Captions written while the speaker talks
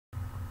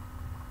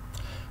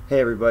Hey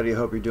everybody,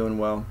 hope you're doing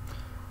well.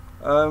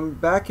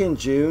 Back in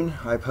June,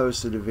 I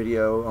posted a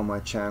video on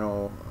my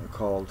channel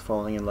called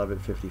Falling in Love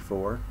at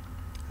 54.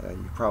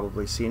 You've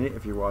probably seen it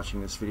if you're watching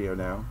this video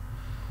now.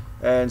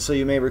 And so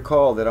you may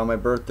recall that on my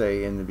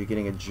birthday in the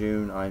beginning of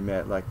June, I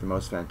met like the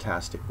most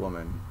fantastic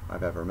woman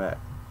I've ever met.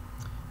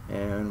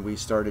 And we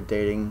started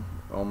dating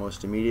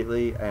almost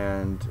immediately,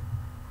 and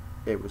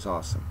it was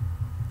awesome.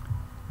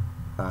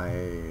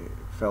 I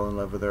fell in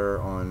love with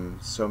her on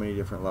so many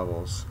different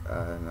levels,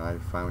 and I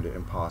found it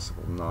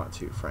impossible not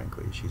to,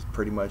 frankly. She's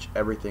pretty much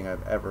everything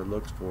I've ever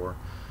looked for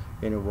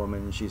in a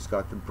woman. She's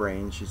got the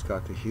brain, she's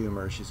got the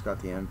humor, she's got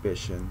the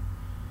ambition,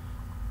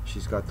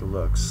 she's got the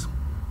looks,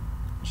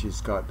 she's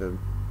got the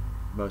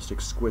most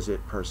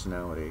exquisite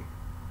personality.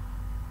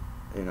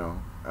 You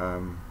know,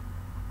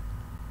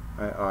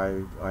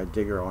 I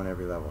dig her on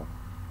every level,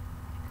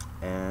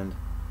 and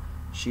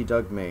she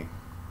dug me.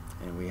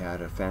 And we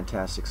had a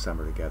fantastic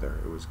summer together.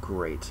 It was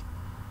great.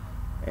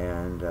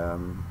 And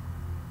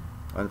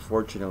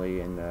unfortunately,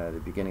 in the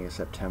beginning of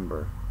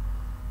September,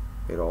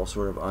 it all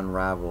sort of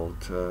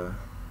unraveled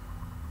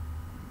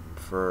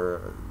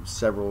for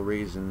several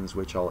reasons,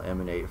 which all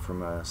emanate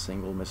from a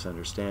single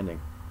misunderstanding.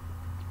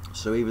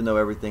 So even though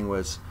everything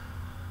was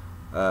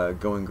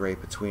going great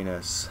between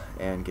us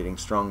and getting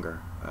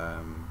stronger,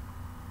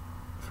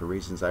 for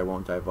reasons I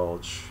won't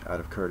divulge out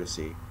of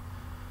courtesy,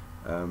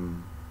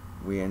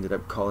 we ended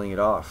up calling it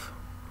off,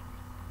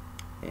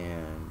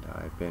 and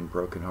I've been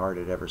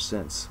brokenhearted ever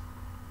since.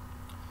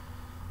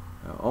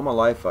 All my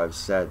life I've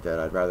said that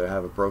I'd rather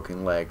have a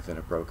broken leg than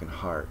a broken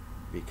heart,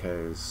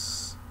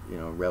 because, you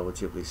know,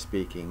 relatively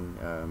speaking,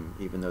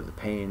 even though the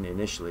pain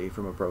initially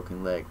from a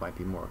broken leg might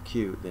be more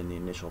acute than the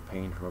initial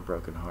pain from a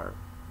broken heart,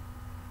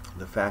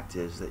 the fact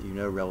is that, you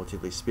know,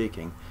 relatively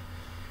speaking,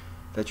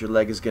 that your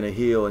leg is going to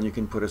heal, and you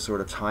can put a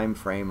sort of time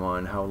frame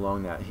on how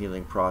long that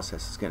healing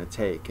process is going to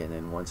take, and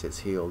then once it's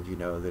healed, you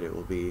know that it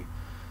will be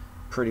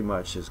pretty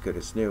much as good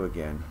as new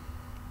again,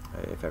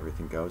 if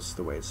everything goes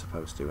the way it's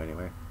supposed to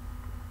anyway.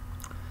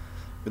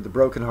 With the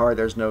broken heart,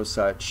 there's no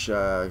such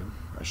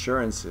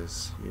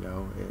assurances. You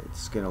know,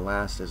 it's going to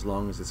last as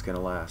long as it's going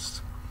to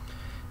last.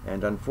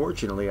 And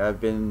unfortunately,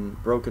 I've been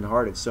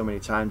brokenhearted so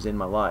many times in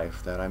my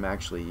life that I'm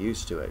actually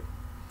used to it.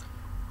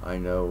 I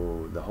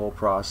know the whole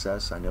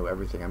process. I know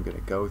everything I'm going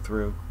to go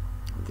through.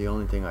 The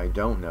only thing I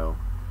don't know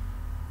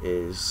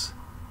is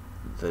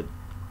the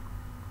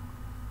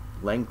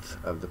length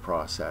of the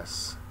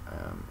process,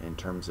 in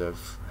terms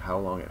of how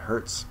long it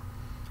hurts.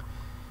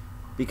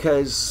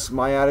 Because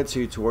my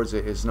attitude towards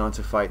it is not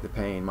to fight the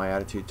pain. My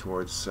attitude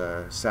towards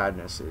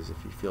sadness is,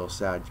 if you feel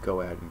sad,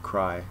 go ahead and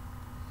cry.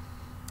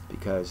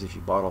 Because if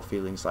you bottle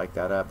feelings like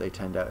that up, they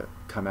tend to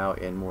come out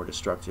in more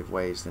destructive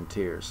ways than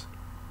tears.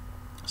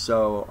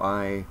 So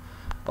I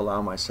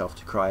allow myself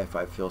to cry if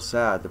I feel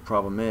sad. The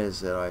problem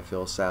is that I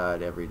feel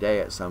sad every day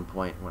at some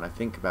point when I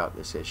think about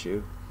this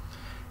issue.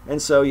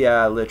 And so,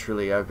 yeah,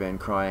 literally I've been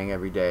crying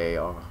every day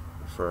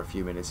for a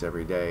few minutes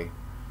every day,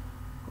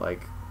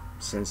 like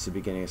since the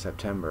beginning of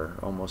September,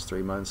 almost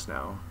 3 months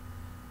now.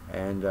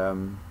 And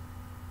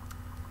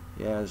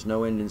yeah, there's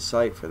no end in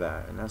sight for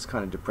that, and that's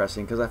kind of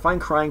depressing, because I find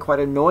crying quite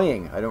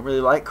annoying. I don't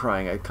really like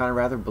crying. I'd kind of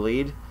rather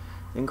bleed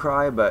than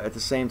cry, but at the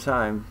same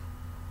time,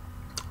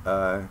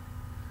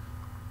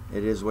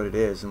 it is what it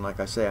is, and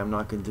like I say, I'm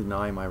not going to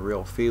deny my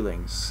real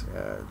feelings.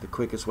 The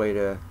quickest way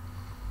to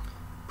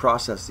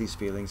process these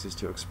feelings is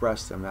to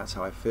express them. That's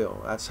how I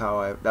feel. That's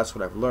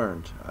what I've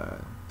learned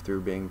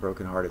through being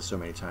brokenhearted so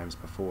many times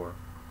before.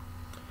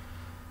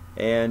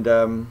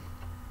 And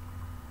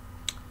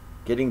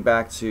getting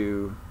back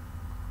to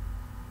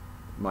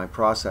my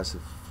process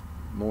of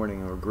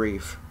mourning or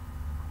grief,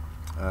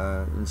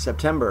 in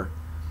September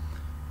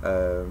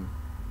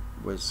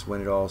was when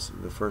it all,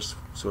 the first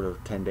sort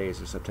of 10 days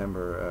of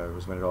September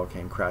was when it all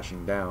came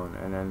crashing down.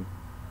 And then,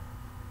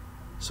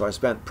 so I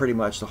spent pretty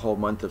much the whole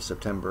month of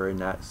September in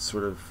that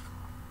sort of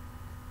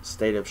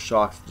state of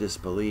shocked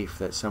disbelief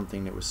that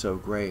something that was so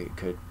great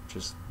could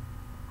just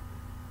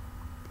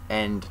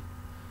end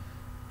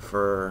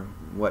for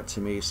what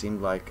to me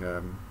seemed like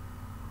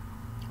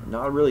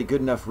not a really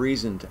good enough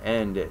reason to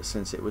end it,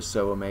 since it was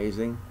so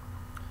amazing.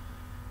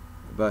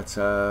 But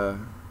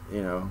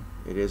you know,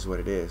 it is what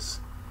it is.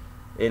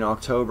 In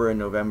October and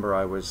November,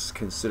 I was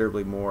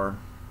considerably more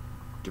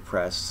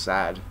depressed,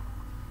 sad,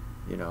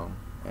 you know.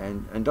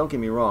 And don't get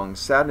me wrong,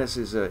 sadness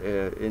is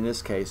in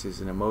this case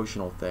is an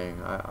emotional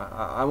thing.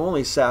 I'm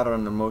only sad on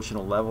an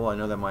emotional level. I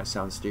know that might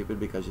sound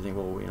stupid, because you think,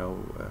 well, you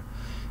know,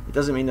 it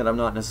doesn't mean that I'm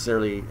not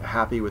necessarily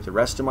happy with the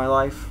rest of my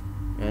life.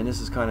 And this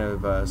is kind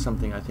of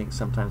something I think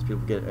sometimes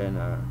people get in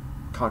a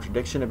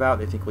contradiction about.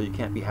 They think, well, you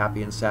can't be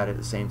happy and sad at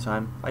the same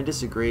time. I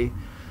disagree.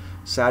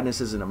 Sadness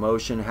is an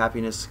emotion.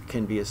 Happiness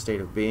can be a state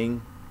of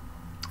being.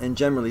 And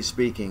generally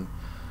speaking,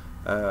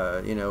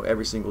 you know,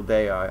 every single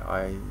day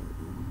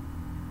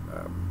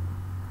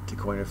to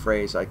coin a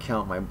phrase, I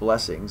count my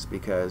blessings,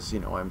 because, you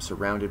know, I'm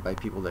surrounded by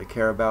people that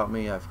care about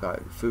me. I've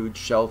got food,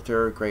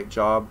 shelter, great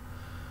job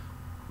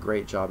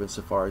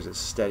insofar as it's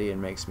steady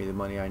and makes me the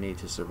money I need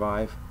to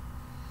survive.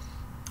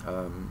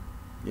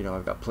 You know,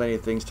 I've got plenty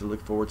of things to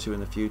look forward to in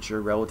the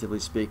future. Relatively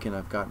speaking,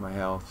 I've got my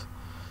health,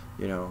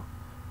 you know,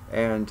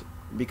 and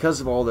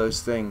because of all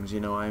those things, you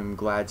know, I'm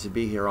glad to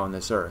be here on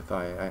this earth.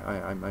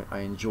 I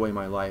enjoy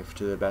my life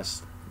to the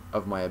best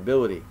of my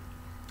ability,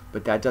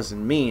 but that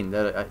doesn't mean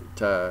that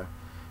there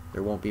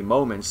won't be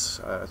moments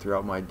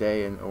throughout my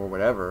day or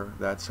whatever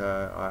that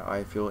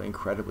I feel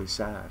incredibly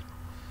sad.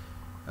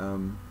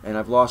 And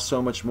I've lost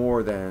so much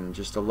more than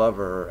just a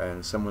lover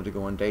and someone to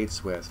go on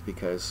dates with,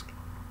 because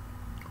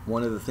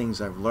one of the things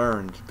I've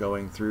learned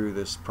going through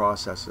this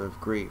process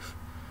of grief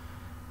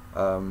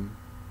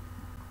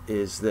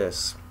is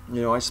this.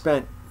 You know,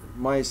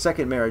 my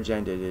second marriage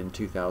ended in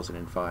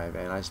 2005,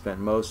 and I spent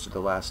most of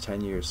the last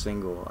 10 years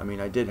single. I mean,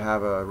 I did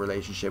have a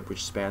relationship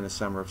which spanned the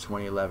summer of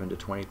 2011 to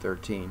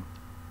 2013,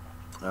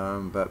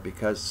 but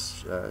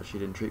because she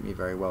didn't treat me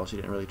very well, she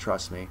didn't really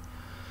trust me,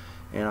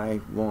 and I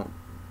won't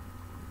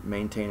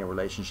maintain a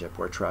relationship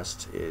where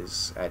trust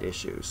is at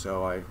issue,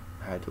 so I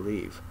had to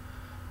leave.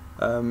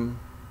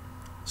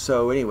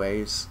 So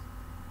anyways,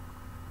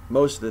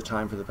 most of the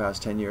time for the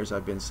past 10 years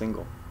I've been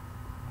single,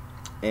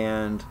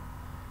 and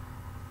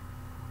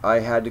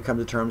I had to come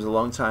to terms a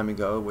long time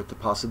ago with the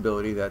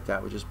possibility that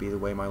that would just be the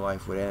way my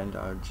life would end.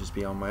 I would just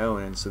be on my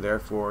own, and so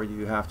therefore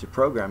you have to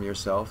program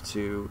yourself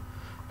to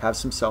have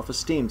some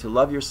self-esteem, to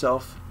love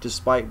yourself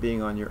despite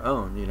being on your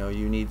own. You know,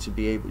 you need to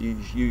be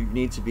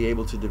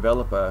able to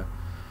develop a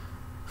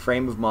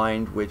frame of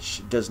mind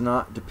which does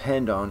not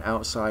depend on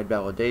outside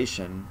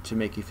validation to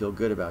make you feel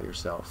good about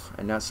yourself.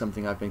 And that's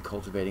something I've been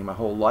cultivating my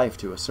whole life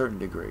to a certain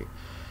degree,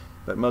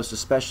 but most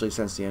especially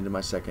since the end of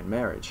my second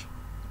marriage.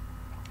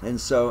 And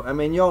so, I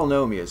mean, y'all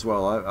know me as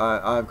well.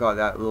 I've got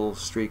that little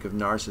streak of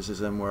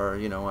narcissism where,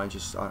 you know,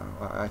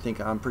 I think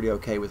I'm pretty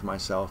okay with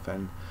myself,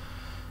 and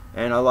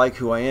I like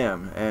who I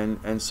am,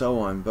 and so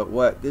on. But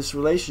what this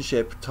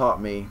relationship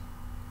taught me,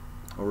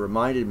 or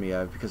reminded me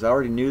of, because I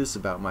already knew this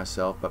about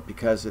myself, but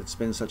because it's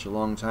been such a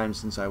long time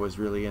since I was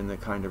really in the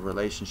kind of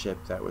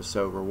relationship that was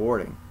so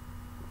rewarding,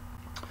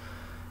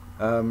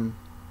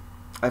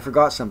 I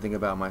forgot something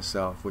about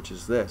myself, which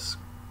is this.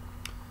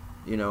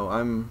 You know,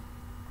 I'm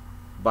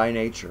by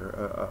nature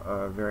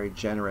a very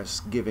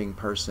generous, giving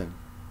person,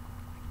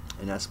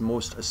 and that's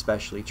most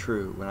especially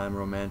true when I'm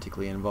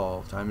romantically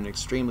involved. I'm an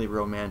extremely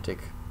romantic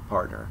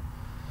partner,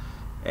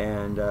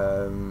 and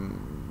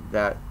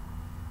that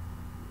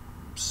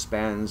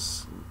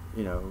spans,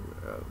 you know,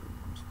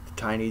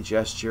 tiny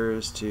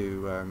gestures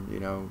to, you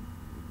know,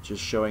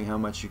 just showing how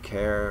much you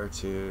care,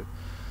 to,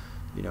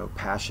 you know,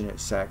 passionate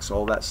sex,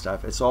 all that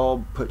stuff. It's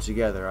all put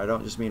together. I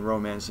don't just mean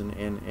romance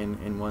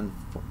in one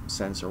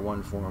sense or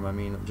one form. I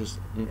mean just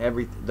in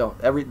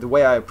the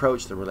way I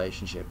approach the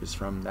relationship is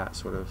from that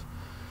sort of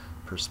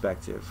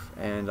perspective.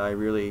 And I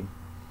really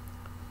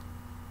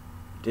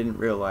didn't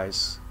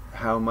realize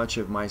how much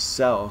of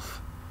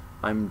myself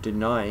I'm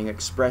denying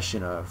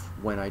expression of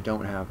when I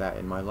don't have that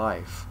in my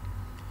life.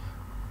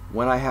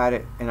 When I had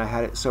it, and I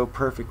had it so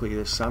perfectly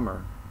this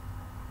summer,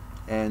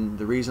 and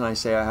the reason I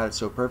say I had it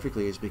so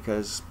perfectly is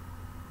because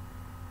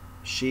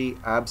she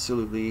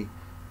absolutely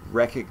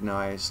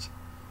recognized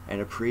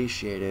and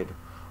appreciated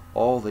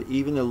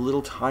even the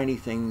little tiny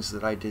things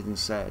that I did and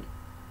said.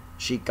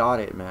 She got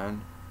it,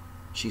 man.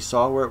 She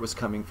saw where it was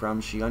coming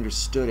from. She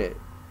understood it.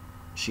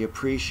 She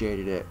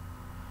appreciated it.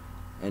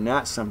 And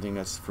that's something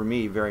that's, for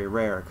me, very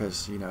rare,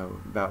 because, you know,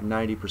 about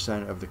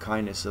 90% of the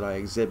kindness that I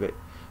exhibit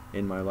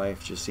in my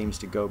life just seems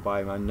to go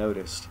by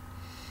unnoticed.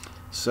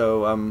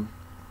 So,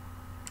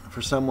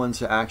 for someone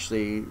to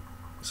actually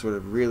sort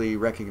of really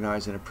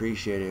recognize and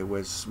appreciate it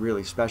was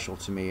really special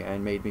to me,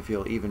 and made me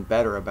feel even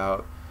better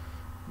about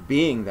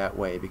being that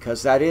way,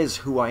 because that is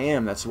who I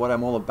am. That's what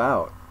I'm all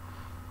about.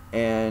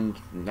 And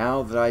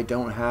now that I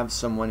don't have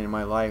someone in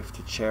my life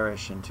to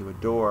cherish and to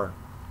adore,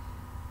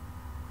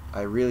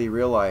 I really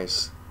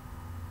realize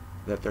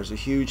that there's a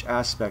huge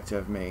aspect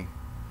of me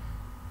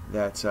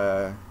that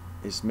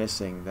is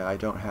missing, that I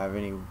don't have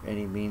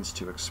any means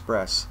to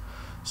express.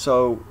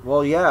 So,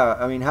 well, yeah,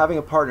 I mean, having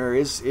a partner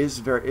it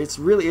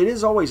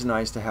is always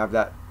nice to have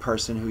that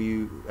person who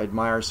you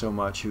admire so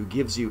much, who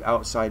gives you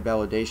outside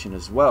validation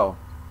as well.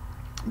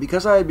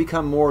 Because I had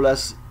become more or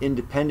less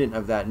independent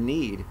of that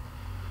need,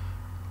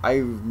 I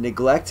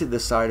neglected the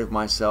side of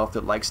myself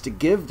that likes to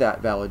give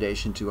that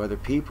validation to other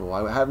people.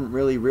 I haven't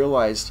really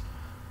realized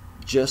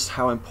just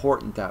how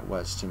important that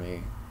was to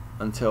me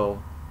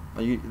until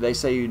they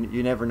say you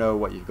never know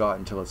what you've got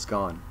until it's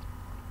gone.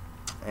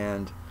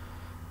 And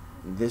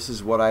this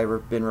is what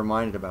I've been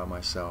reminded about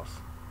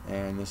myself,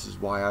 and this is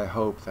why I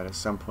hope that at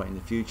some point in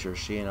the future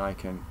she and I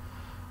can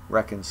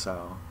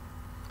reconcile,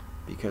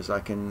 because I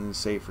can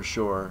say for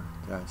sure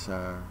that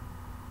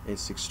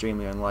it's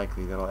extremely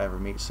unlikely that I'll ever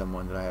meet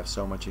someone that I have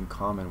so much in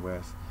common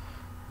with,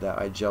 that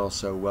I gel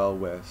so well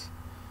with,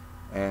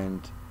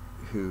 and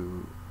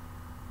who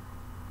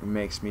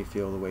makes me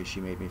feel the way she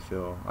made me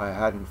feel. I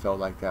hadn't felt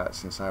like that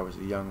since I was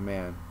a young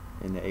man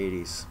in the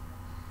 80s.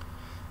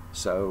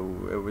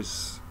 So it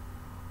was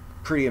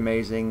pretty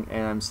amazing,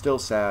 and I'm still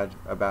sad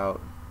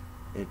about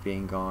it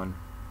being gone.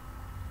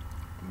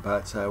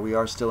 But we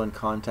are still in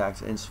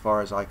contact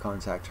insofar as I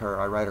contact her.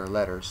 I write her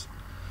letters.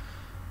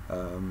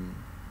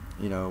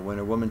 You know, when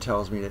a woman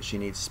tells me that she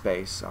needs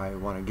space, I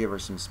want to give her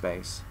some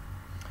space.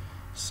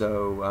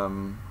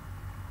 So,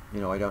 you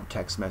know, I don't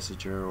text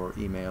message her or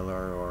email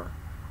her or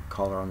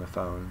call her on the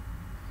phone.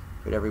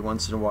 But every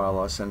once in a while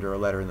I'll send her a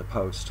letter in the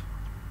post.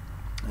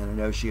 And I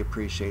know she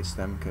appreciates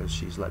them because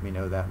she's let me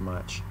know that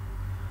much.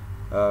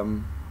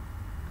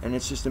 And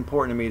it's just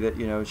important to me that,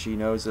 you know, she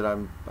knows that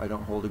I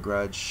don't hold a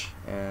grudge,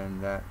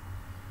 and that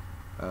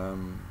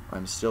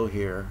I'm still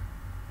here.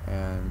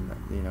 And,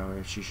 you know,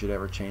 if she should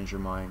ever change her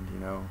mind, you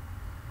know,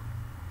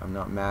 I'm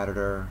not mad at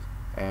her,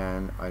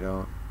 and I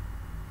don't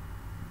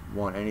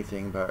want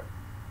anything but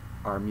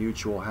our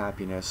mutual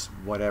happiness,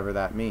 whatever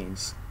that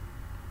means.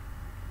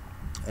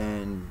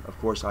 And of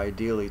course,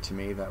 ideally to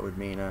me, that would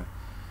mean a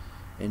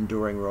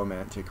enduring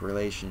romantic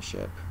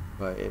relationship,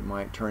 but it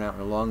might turn out in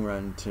the long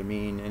run to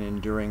mean an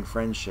enduring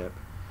friendship.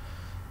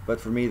 But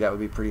for me, that would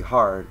be pretty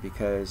hard,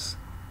 because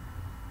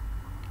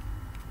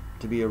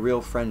to be a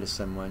real friend to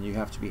someone, you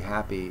have to be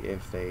happy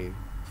if they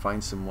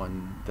find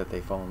someone that they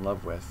fall in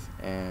love with.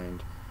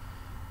 And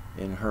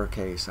in her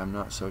case, I'm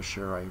not so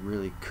sure I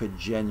really could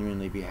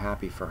genuinely be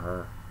happy for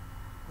her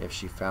if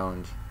she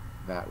found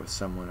that with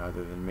someone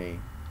other than me.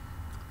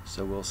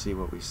 So we'll see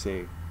what we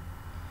see.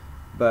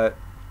 But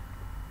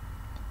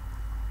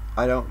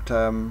I don't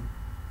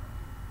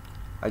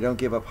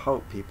give up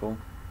hope, people.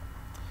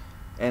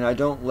 And I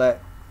don't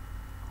let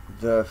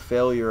the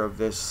failure of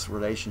this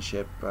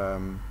relationship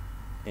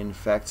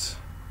infect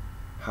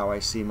how I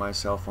see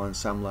myself on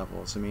some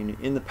levels. I mean,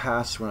 in the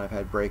past when I've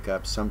had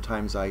breakups,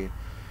 sometimes I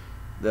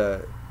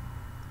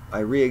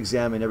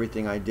re-examine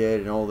everything I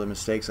did and all the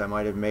mistakes I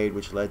might have made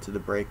which led to the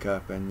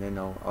breakup, and then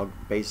I'll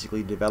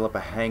basically develop a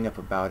hang-up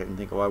about it and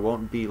think, oh, I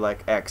won't be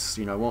like X,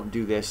 you know, I won't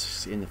do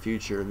this in the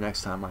future the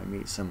next time I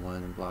meet someone,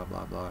 and blah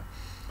blah blah.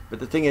 But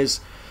the thing is,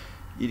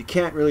 you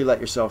can't really let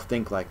yourself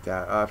think like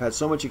that. I've had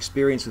so much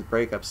experience with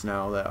breakups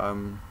now that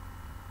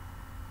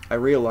I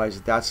realize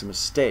that that's a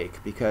mistake,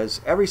 because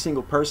every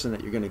single person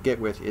that you're going to get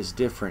with is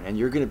different, and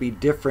you're going to be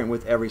different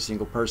with every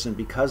single person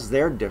because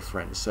they're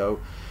different. So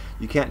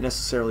you can't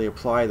necessarily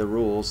apply the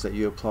rules that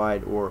you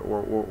applied,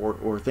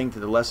 or think that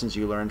the lessons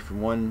you learned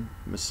from one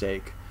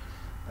mistake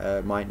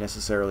might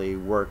necessarily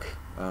work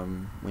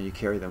when you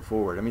carry them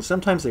forward. I mean,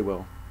 sometimes they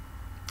will,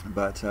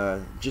 but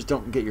just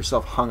don't get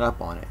yourself hung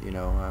up on it, you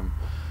know.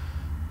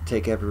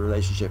 Take every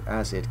relationship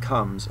as it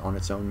comes on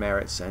its own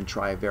merits, and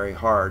try very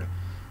hard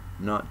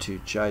not to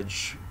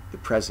judge the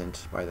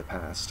present by the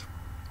past.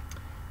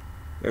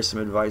 There's some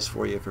advice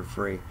for you for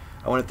free.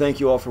 I want to thank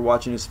you all for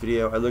watching this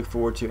video. I look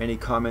forward to any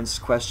comments,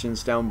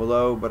 questions down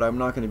below, but I'm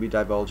not going to be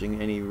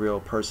divulging any real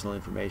personal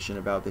information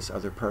about this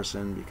other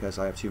person, because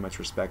I have too much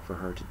respect for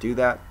her to do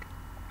that.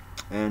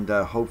 And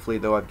hopefully,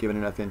 though, I've given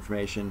enough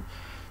information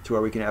to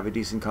where we can have a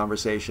decent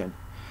conversation.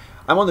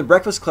 I'm on The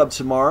Breakfast Club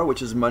tomorrow,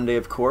 which is Monday,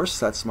 of course.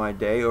 That's my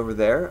day over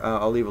there.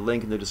 I'll leave a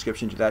link in the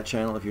description to that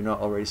channel if you're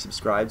not already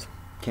subscribed.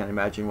 Can't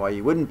imagine why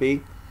you wouldn't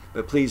be,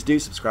 but please do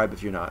subscribe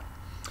if you're not.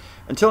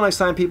 Until next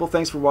time, people,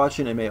 thanks for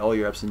watching, and may all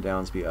your ups and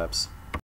downs be ups.